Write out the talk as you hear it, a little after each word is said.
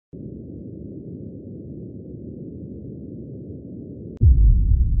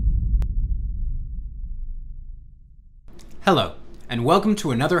Hello, and welcome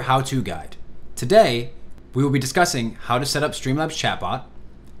to another how-to guide. Today, we will be discussing how to set up Streamlabs Chatbot,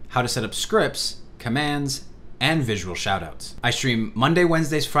 how to set up scripts, commands, and visual shoutouts. I stream Monday,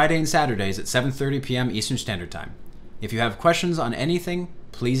 Wednesdays, Friday, and Saturdays at 7:30 p.m. Eastern Standard Time. If you have questions on anything,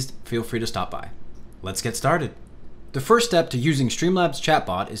 please feel free to stop by. Let's get started. The first step to using Streamlabs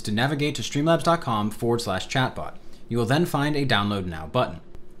Chatbot is to navigate to streamlabs.com/chatbot. You will then find a Download Now button.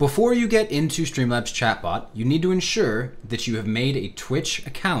 Before you get into Streamlabs Chatbot, you need to ensure that you have made a Twitch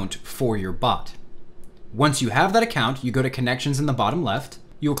account for your bot. Once you have that account, you go to Connections in the bottom left.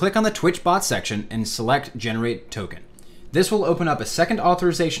 You will click on the Twitch bot section and select Generate Token. This will open up a second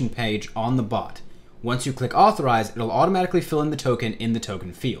authorization page on the bot. Once you click Authorize, it'll automatically fill in the token in the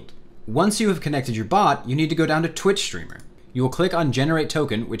token field. Once you have connected your bot, you need to go down to Twitch Streamer. You will click on Generate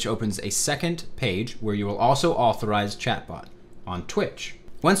Token, which opens a second page where you will also authorize Chatbot on Twitch.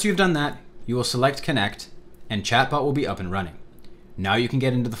 Once you've done that, you will select Connect, and Chatbot will be up and running. Now you can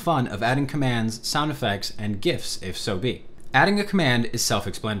get into the fun of adding commands, sound effects, and GIFs if so be. Adding a command is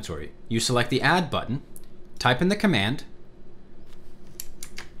self-explanatory. You select the Add button, type in the command,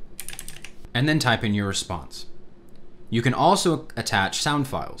 and then type in your response. You can also attach sound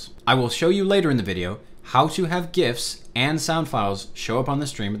files. I will show you later in the video how to have GIFs and sound files show up on the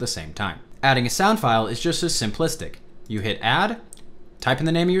stream at the same time. Adding a sound file is just as simplistic. You hit Add, type in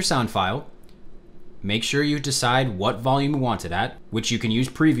the name of your sound file, make sure you decide what volume you want it at, which you can use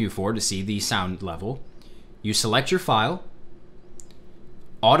Preview for to see the sound level. You select your file,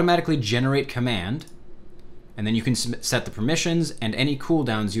 automatically generate command, and then you can set the permissions and any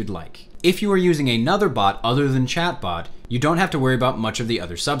cooldowns you'd like. If you are using another bot other than Chatbot, you don't have to worry about much of the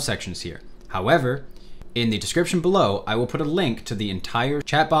other subsections here. However, in the description below, I will put a link to the entire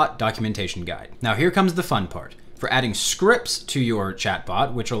Chatbot documentation guide. Now here comes the fun part. For adding scripts to your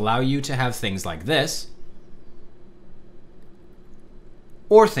chatbot, which will allow you to have things like this,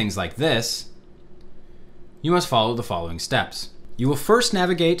 or things like this, you must follow the following steps. You will first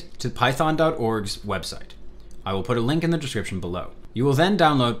navigate to python.org's website. I will put a link in the description below. You will then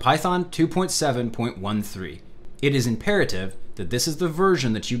download Python 2.7.13. It is imperative that this is the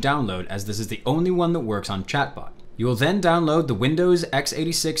version that you download, as this is the only one that works on Chatbot. You will then download the Windows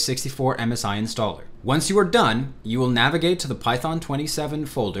x86-64 MSI installer. Once you are done, you will navigate to the Python 27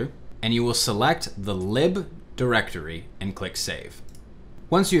 folder, and you will select the lib directory and click Save.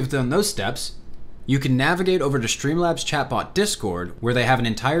 Once you have done those steps, you can navigate over to Streamlabs Chatbot Discord, where they have an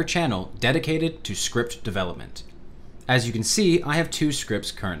entire channel dedicated to script development. As you can see, I have two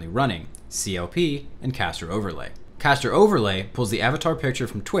scripts currently running, CLP and Caster Overlay. Caster Overlay pulls the avatar picture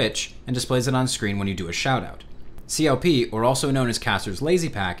from Twitch and displays it on screen when you do a shoutout. CLP, or also known as Caster's Lazy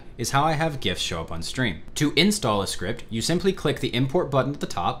Pack, is how I have GIFs show up on stream. To install a script, you simply click the import button at the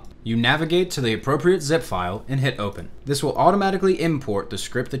top, you navigate to the appropriate zip file, and hit open. This will automatically import the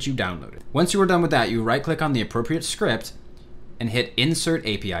script that you downloaded. Once you are done with that, you right click on the appropriate script and hit Insert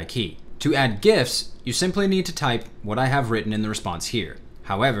API Key. To add GIFs, you simply need to type what I have written in the response here.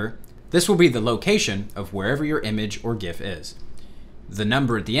 However, this will be the location of wherever your image or GIF is. The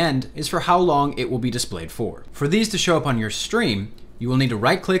number at the end is for how long it will be displayed for. For these to show up on your stream, you will need to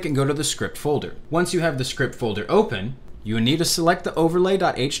right click and go to the script folder. Once you have the script folder open, you will need to select the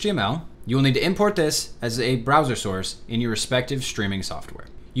overlay.html. You will need to import this as a browser source in your respective streaming software.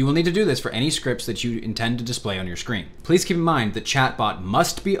 You will need to do this for any scripts that you intend to display on your screen. Please keep in mind that Chatbot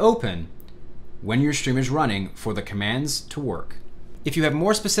must be open when your stream is running for the commands to work. If you have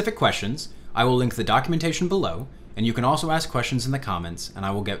more specific questions, I will link the documentation below, and you can also ask questions in the comments and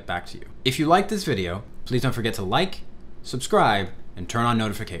I will get back to you. If you liked this video, please don't forget to like, subscribe, and turn on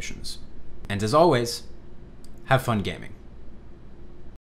notifications. And as always, have fun gaming.